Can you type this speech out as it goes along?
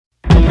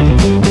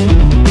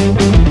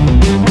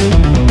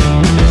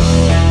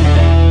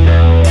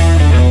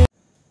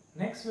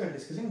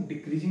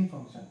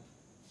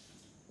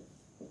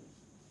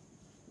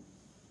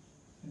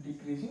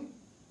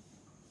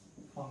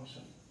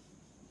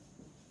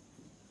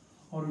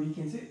or we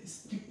can say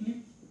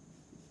strictly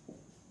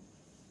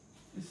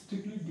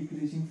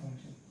decreasing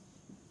function.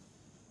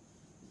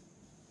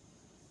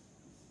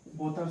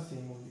 Both are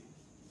same only.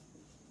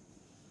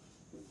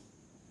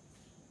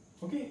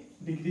 Okay,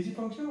 decreasing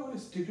function or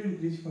strictly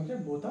decreasing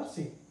function, both are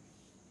same.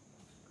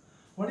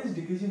 What is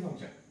decreasing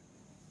function?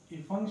 A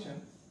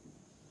function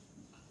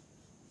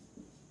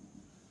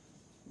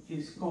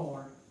is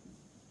called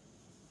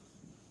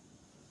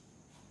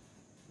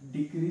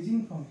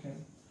decreasing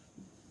function.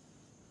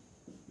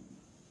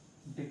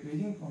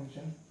 Decreasing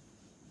function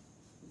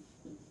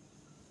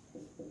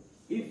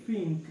if we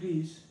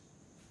increase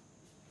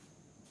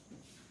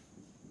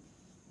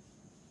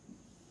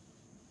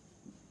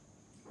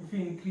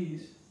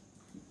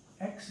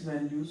x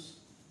values,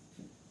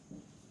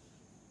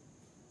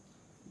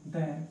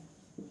 then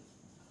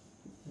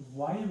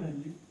y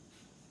value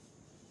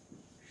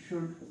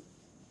should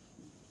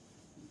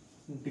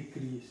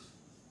decrease.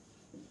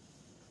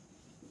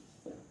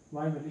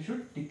 Y value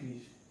should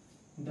decrease.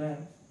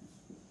 Then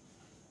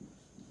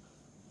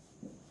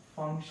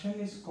function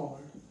is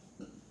called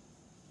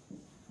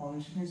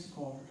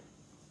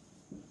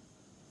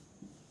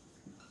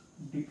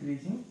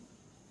decreasing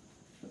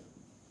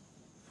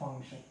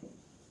function.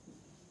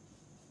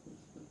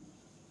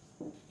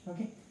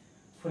 Okay,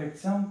 for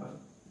example,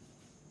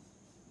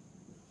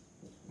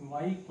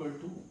 y equal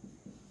to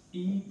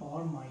e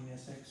power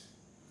minus x.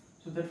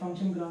 So that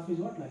function graph is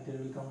what? Like that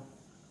will come.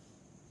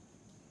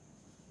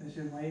 This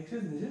is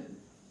y-axis, this is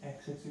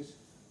x-axis.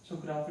 So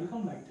graph will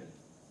come like that.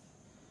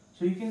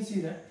 So you can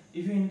see that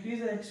if you increase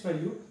the x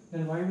value,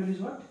 then y value is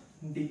what?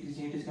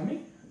 Decreasing. It is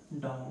coming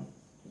down.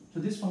 So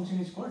this function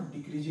is called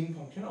decreasing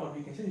function, or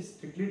we can say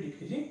strictly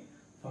decreasing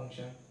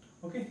function.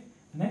 Okay.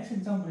 Next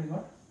example is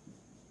what?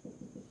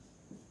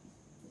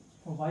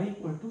 Y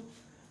equal to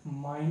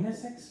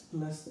minus x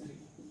plus 3.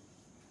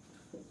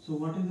 So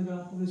what is the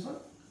graph of this one?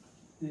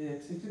 This is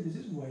x-axis, this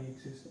is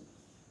y-axis.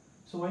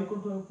 So y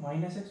equal to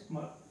minus x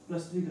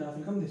plus 3 graph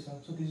will come this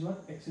one. So this is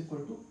what? X equal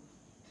to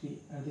 3,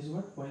 and this is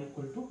what? Y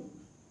equal to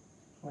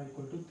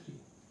 3.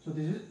 So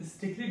this is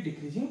strictly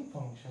decreasing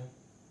function.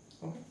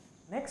 Okay.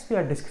 Next we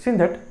are discussing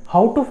that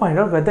how to find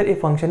out whether a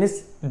function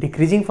is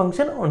decreasing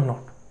function or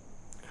not.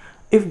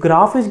 If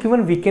graph is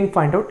given, we can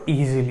find out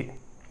easily.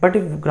 But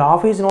if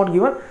graph is not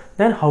given,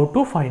 then how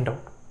to find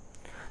out?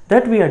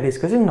 That we are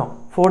discussing now.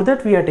 For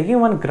that we are taking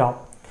one graph.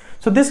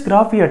 So this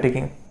graph we are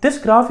taking. This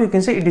graph you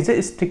can say it is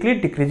a strictly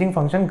decreasing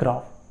function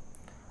graph.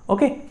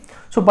 Okay.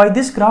 So by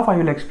this graph I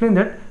will explain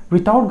that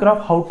without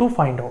graph how to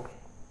find out.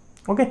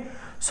 Okay.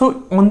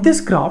 So on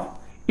this graph,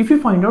 if you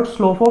find out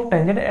slope of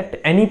tangent at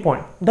any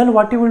point, then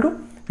what you will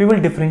do? We will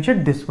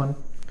differentiate this one.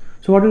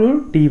 So what we will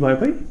do? Dy by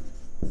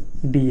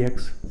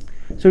dx.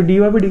 So dy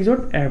by dx is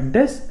what? F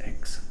dash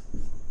x.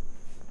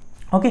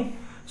 Okay.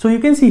 So you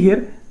can see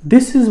here,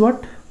 this is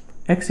what?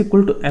 X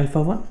equal to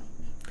alpha 1.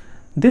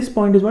 This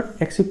point is what?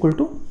 X equal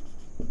to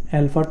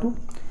alpha 2.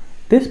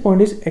 This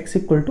point is x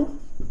equal to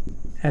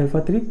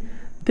alpha 3.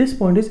 This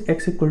point is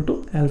x equal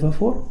to alpha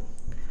 4.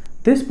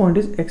 This point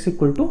is x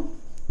equal to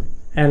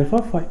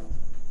alpha 5.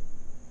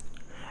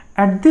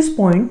 At this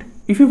point,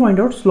 if you find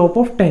out slope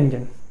of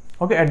tangent,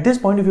 okay, at this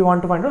point if you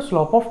want to find out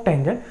slope of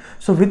tangent,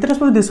 so with respect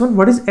to this one,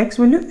 what is x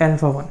value?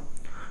 Alpha 1.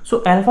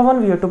 So alpha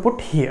 1 we have to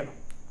put here.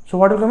 So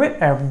what will come here?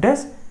 F dash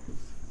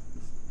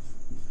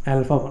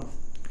alpha 1.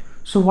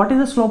 So what is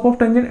the slope of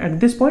tangent at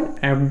this point?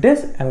 F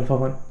dash alpha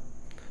 1.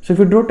 So if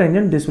you draw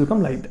tangent, this will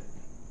come like that.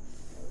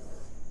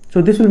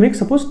 So this will make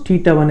suppose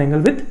theta 1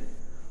 angle with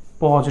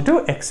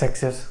positive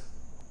x-axis.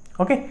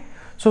 Okay.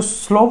 So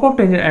slope of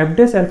tangent f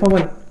dash alpha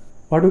 1,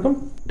 what will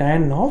come?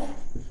 Tan of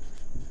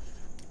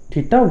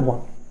theta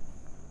 1.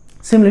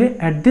 Similarly,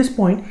 at this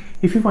point,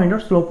 if you find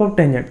out slope of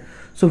tangent,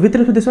 so with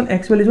respect to this one,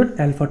 x value is what?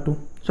 Alpha 2.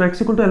 So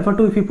x equal to alpha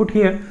 2 if you put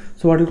here,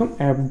 so what will come?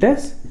 F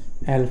dash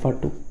alpha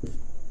 2.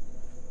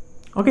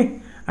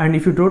 Okay, and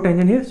if you draw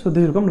tangent here, so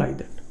this will come like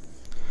that.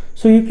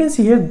 So you can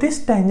see here,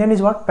 this tangent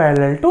is what?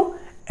 Parallel to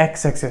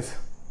x-axis.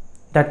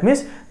 That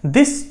means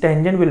this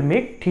tangent will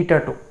make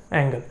theta 2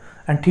 angle,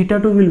 and theta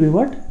 2 will be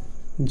what?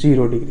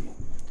 0 degree.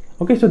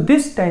 Okay, so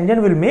this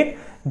tangent will make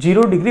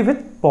 0 degree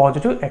with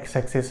positive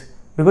x-axis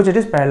because it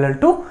is parallel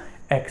to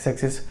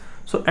x-axis.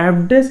 So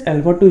f dash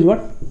alpha 2 is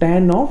what?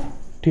 Tan of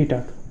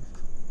theta 2,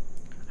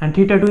 and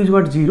theta 2 is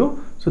what? 0.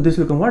 So this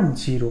will come what?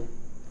 0.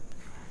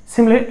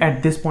 Similarly,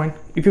 at this point,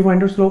 if you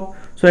find out slope,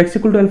 so x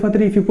equal to alpha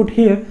 3, if you put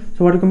here,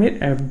 so what will come here?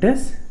 F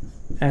dash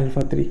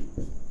alpha 3,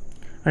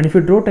 and if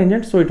you draw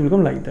tangent, so it will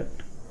come like that.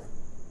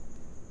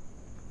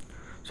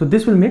 So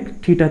this will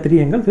make theta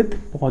 3 angle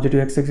with positive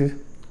x-axis.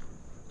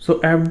 So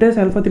f dash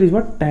alpha 3 is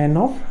what? Tan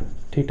of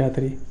theta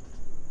 3.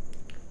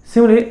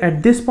 Similarly,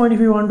 at this point, if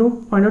you want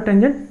to find out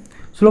tangent,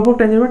 slope of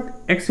tangent what?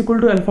 X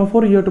equal to alpha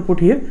 4 you have to put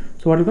here.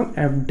 So what will come?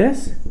 F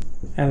dash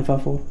alpha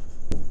 4.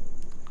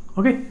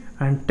 Okay,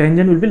 and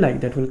tangent will be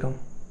like that will come.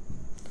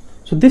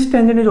 So this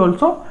tangent is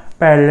also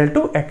parallel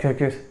to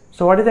x-axis.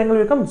 So what is the angle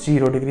will come?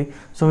 0 degree.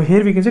 So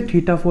here we can say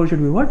theta 4 should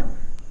be what?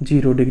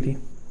 0 degree.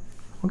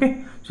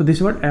 Okay, so this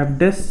is what? F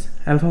dash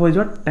alpha 4 is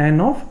what?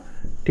 Tan of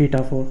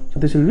theta 4. So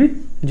this will be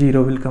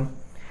 0 will come.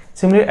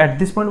 Similarly at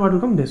this point what will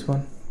come? This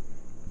one.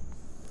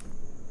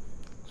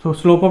 So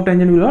slope of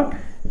tangent will be what?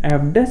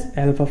 F dash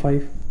alpha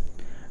 5,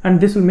 and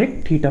this will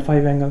make theta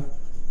 5 angle,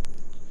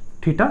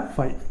 theta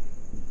 5.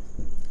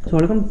 So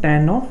what will come?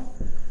 Tan of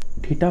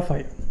theta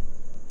 5.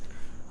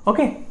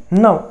 Okay,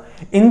 now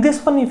in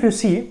this one if you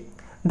see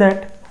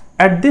that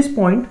at this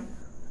point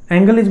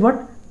angle is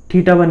what?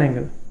 Theta 1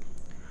 angle,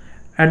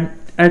 and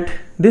at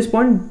this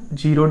point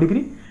 0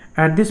 degree,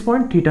 at this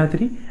point theta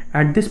 3,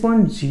 at this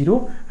point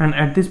 0, and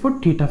at this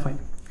point theta 5.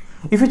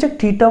 If you check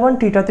theta 1,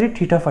 theta 3,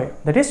 theta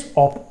 5, that is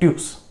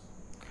obtuse,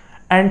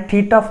 and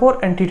theta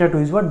 4 and theta 2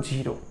 is what?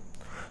 0.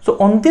 So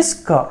on this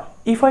curve,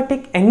 if I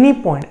take any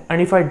point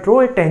and if I draw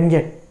a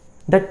tangent,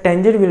 that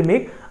tangent will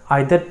make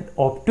either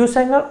obtuse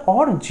angle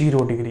or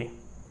 0 degree.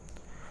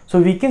 So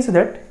we can say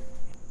that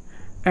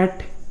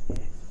at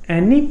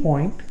any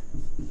point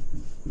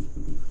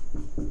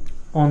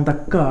on the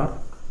curve,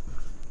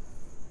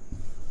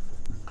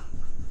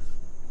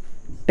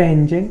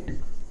 tangents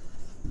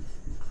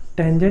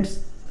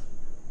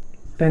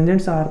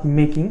are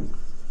making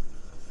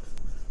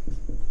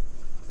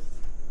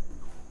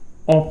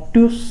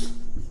obtuse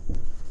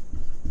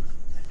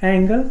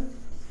angle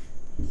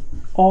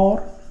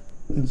or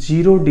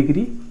 0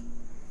 degree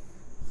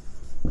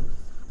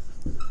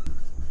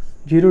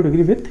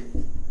with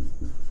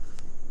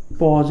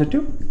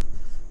positive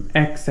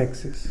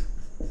x-axis.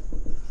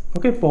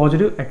 Okay,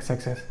 positive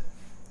x-axis.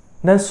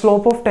 Then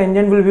slope of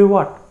tangent will be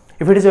what?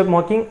 If it is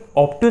making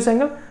obtuse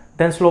angle,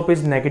 then slope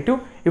is negative.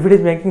 If it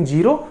is making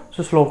 0,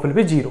 so slope will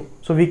be 0.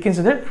 So we can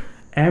say that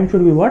m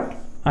should be what?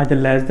 Either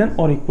less than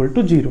or equal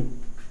to 0.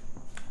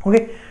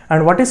 Okay,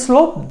 and what is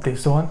slope?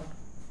 This one.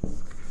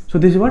 So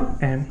this is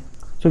what? M.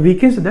 So we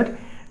can say that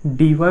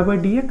dy by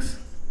dx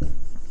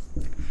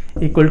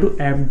equal to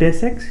f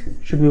dash x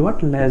should be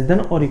what? Less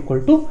than or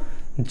equal to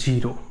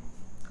 0.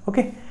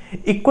 Okay,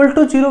 equal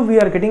to 0 we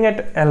are getting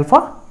at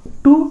alpha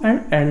 2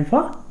 and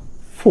alpha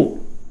 4,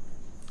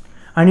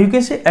 and you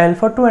can say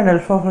alpha 2 and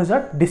alpha 4 is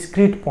a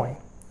discrete point.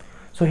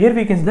 So here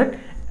we can say that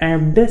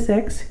f dash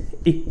x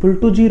equal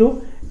to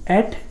 0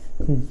 at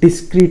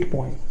discrete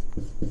point,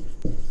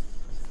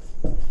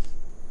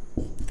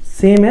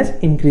 same as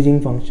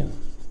increasing function.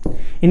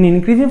 In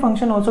increasing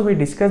function also we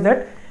discussed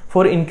that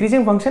for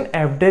increasing function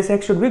f dash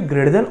x should be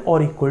greater than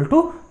or equal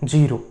to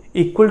 0,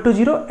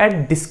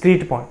 at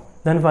discrete point.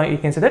 Then you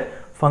can say that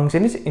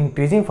function is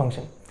increasing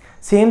function.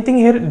 Same thing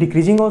here,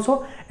 decreasing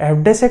also,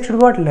 f dash x should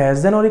be what?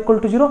 Less than or equal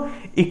to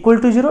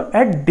 0,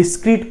 at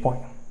discrete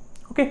point.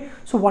 Okay,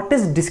 so what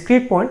is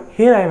discrete point?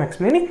 Here I am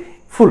explaining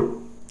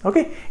full.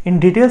 Okay, in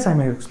details I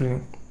am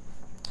explaining.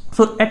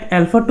 So at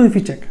alpha 2 if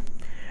you check,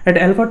 at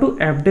alpha 2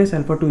 f dash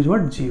alpha 2 is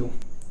what? 0.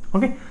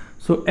 Okay,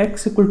 so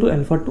x equal to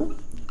alpha 2,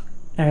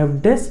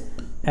 f dash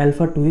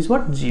alpha 2 is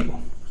what? 0.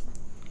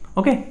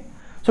 Okay,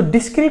 so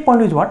discrete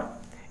point is what?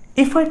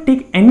 If I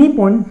take any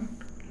point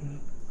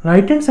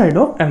right hand side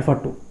of alpha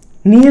 2,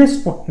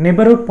 nearest point,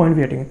 neighborhood point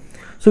we are taking.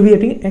 So we are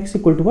taking x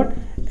equal to what?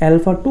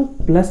 Alpha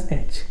 2 plus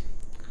h.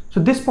 So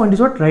this point is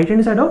what? Right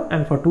hand side of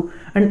alpha 2,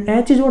 and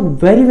h is what?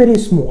 Very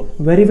small,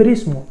 very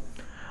small.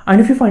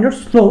 And if you find out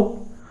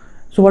slope,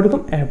 so what will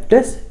come? F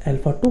dash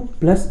alpha 2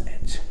 plus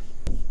h.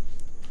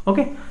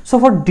 Okay, so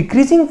for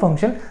decreasing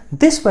function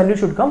this value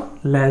should come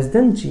less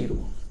than 0.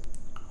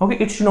 Okay,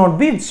 it should not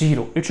be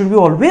 0, it should be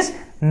always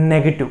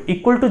negative.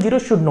 Equal to 0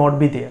 should not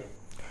be there.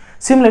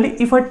 Similarly,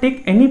 if I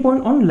take any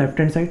point on left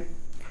hand side,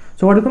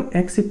 so what will come?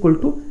 X equal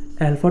to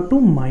alpha 2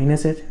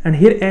 minus h, and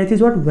here h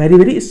is what?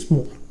 Very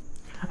small.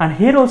 And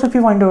here also if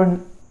you find out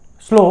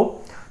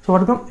slope, so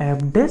what will come?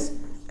 F dash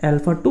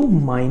alpha 2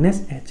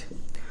 minus h.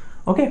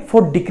 Okay,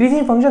 for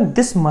decreasing function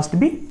this must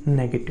be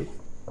negative.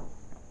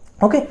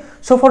 Okay,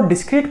 so for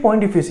discrete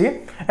point if you see,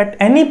 at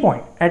any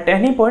point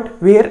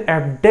where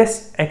f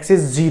dash x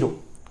is 0,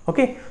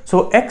 okay,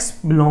 so x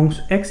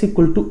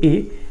equal to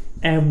a,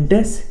 f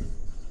dash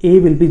a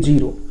will be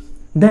 0,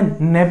 then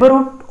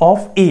neighborhood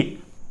of a,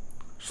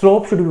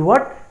 slope should be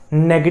what?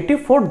 Negative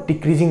for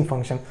decreasing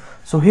function.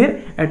 So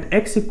here at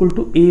x equal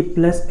to a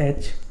plus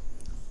h,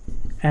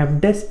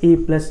 f dash a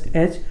plus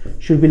h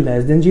should be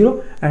less than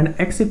 0, and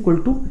x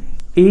equal to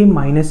a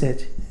minus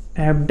h,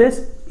 f dash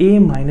a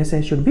minus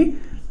h should be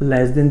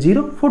less than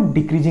 0 for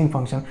decreasing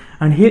function.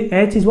 And here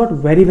h is what?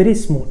 Very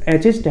small,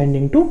 h is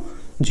tending to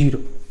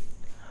 0.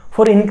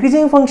 For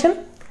increasing function,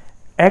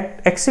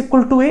 at x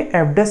equal to a,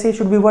 f dash a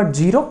should be what?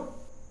 0,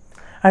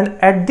 and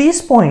at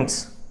these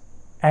points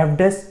f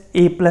dash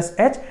a plus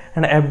h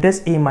and f dash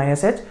a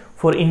minus h,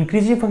 for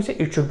increasing function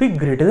it should be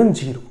greater than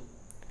 0.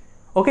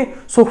 Okay,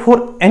 so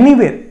for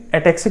anywhere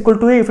at x equal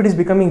to a, if it is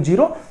becoming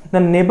 0, the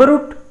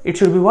neighborhood it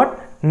should be what?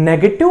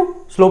 Negative,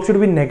 slope should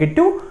be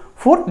negative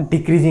for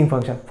decreasing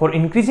function. For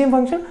increasing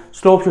function,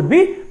 slope should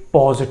be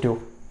positive.